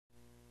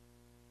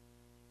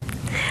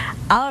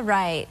All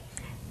right.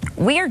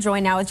 We are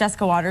joined now with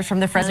Jessica Waters from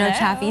the Fresno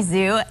Chaffee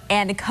Zoo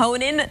and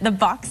Conan the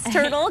box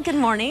turtle. Good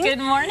morning. Good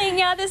morning.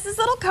 Yeah, this is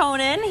little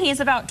Conan. He's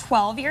about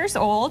 12 years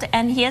old,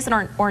 and he is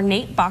an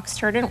ornate box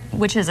turtle,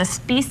 which is a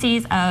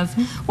species of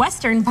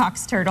western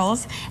box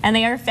turtles, and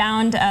they are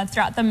found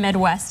throughout the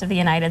Midwest of the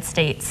United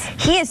States.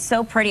 He is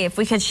so pretty. If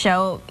we could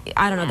show,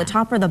 I don't know, the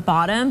top or the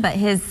bottom, but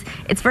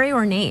it's very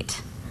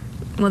ornate.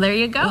 Well, there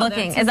you go.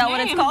 Looking. Is that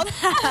what it's called?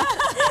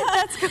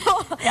 That's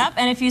cool. Yep,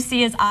 and if you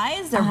see his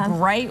eyes, they're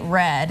bright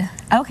red.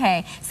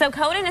 Okay, so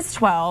Conan is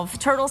 12.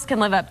 Turtles can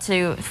live up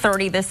to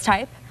 30, this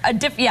type?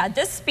 Yeah,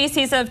 this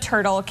species of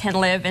turtle can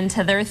live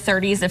into their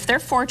 30s if they're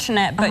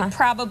fortunate, but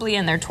probably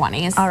in their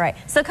 20s. All right,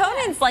 so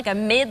Conan's like a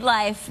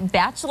midlife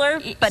bachelor,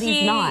 but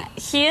he's not.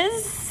 He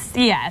is.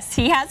 Yes,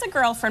 he has a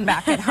girlfriend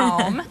back at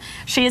home.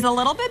 She's a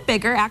little bit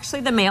bigger.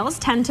 Actually, the males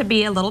tend to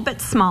be a little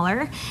bit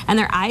smaller, and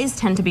their eyes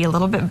tend to be a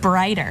little bit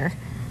brighter.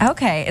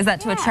 Okay, is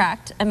that to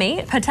attract a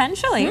mate?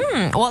 Potentially.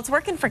 Well, it's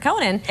working for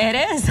Conan. It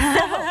is.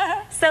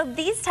 So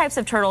these types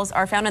of turtles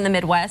are found in the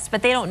Midwest,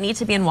 but they don't need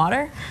to be in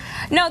water?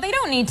 No, they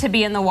don't need to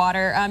be in the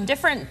water.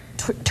 Different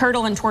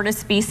turtle and tortoise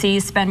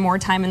species spend more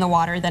time in the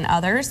water than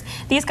others.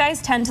 These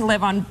guys tend to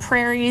live on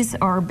prairies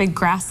or big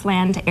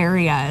grassland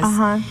areas.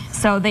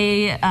 So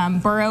they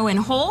burrow in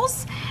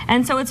holes,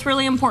 and so it's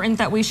really important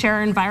that we share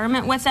our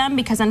environment with them,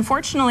 because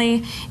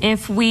unfortunately,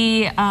 if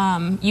we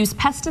use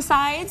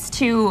pesticides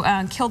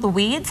to kill the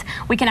weeds,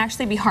 we can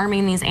actually be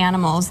harming these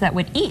animals that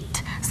would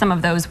eat some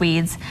of those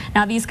weeds.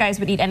 Now, these guys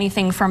would eat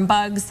anything from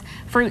bugs,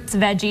 fruits,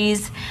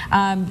 veggies,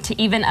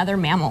 to even other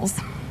mammals.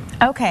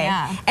 Okay.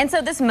 Yeah. And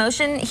so this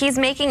motion he's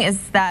making, is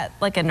that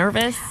like a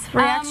nervous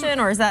reaction,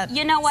 or is that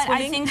You know what?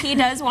 swimming? I think he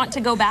does want to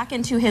go back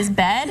into his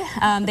bed.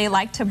 They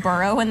like to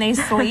burrow when they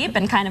sleep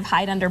and kind of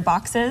hide under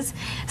boxes.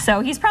 So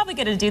he's probably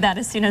going to do that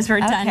as soon as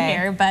we're done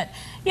here. But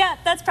yeah,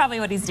 that's probably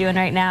what he's doing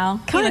right now.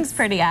 He looks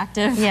pretty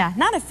active. Yeah,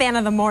 not a fan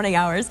of the morning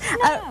hours.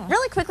 No.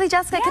 Really quickly,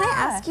 Jessica, can I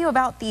ask you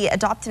about the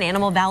Adopt an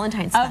Animal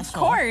Valentine's Special? Of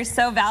course.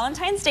 So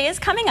Valentine's Day is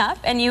coming up,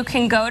 and you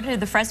can go to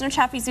the Fresno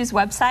Chaffee Zoo's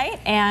website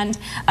and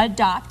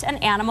adopt an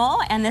animal.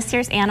 And this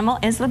year's animal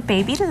is the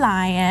baby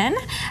lion.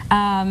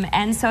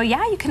 And so,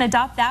 yeah, you can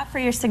adopt that for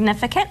your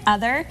significant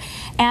other.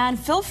 And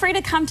feel free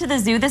to come to the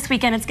zoo this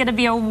weekend. It's going to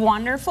be a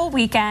wonderful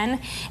weekend.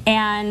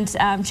 And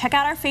check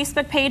out our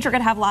Facebook page. We're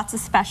going to have lots of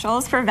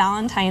specials for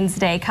Valentine's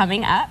Day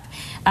coming up.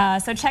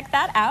 So check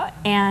that out,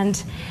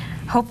 and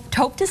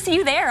hope to see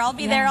you there. I'll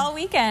be there all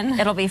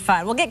weekend. It'll be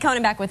fun. We'll get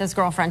Conan back with his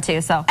girlfriend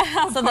too, so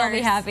they'll be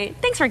happy.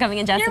 Thanks for coming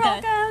in, Jessica. You're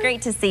welcome.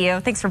 Great to see you.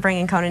 Thanks for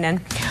bringing Conan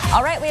in.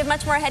 All right, we have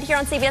much more ahead here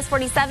on CBS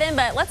 47,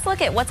 but let's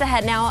look at what's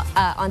ahead now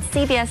on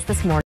CBS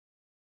This Morning.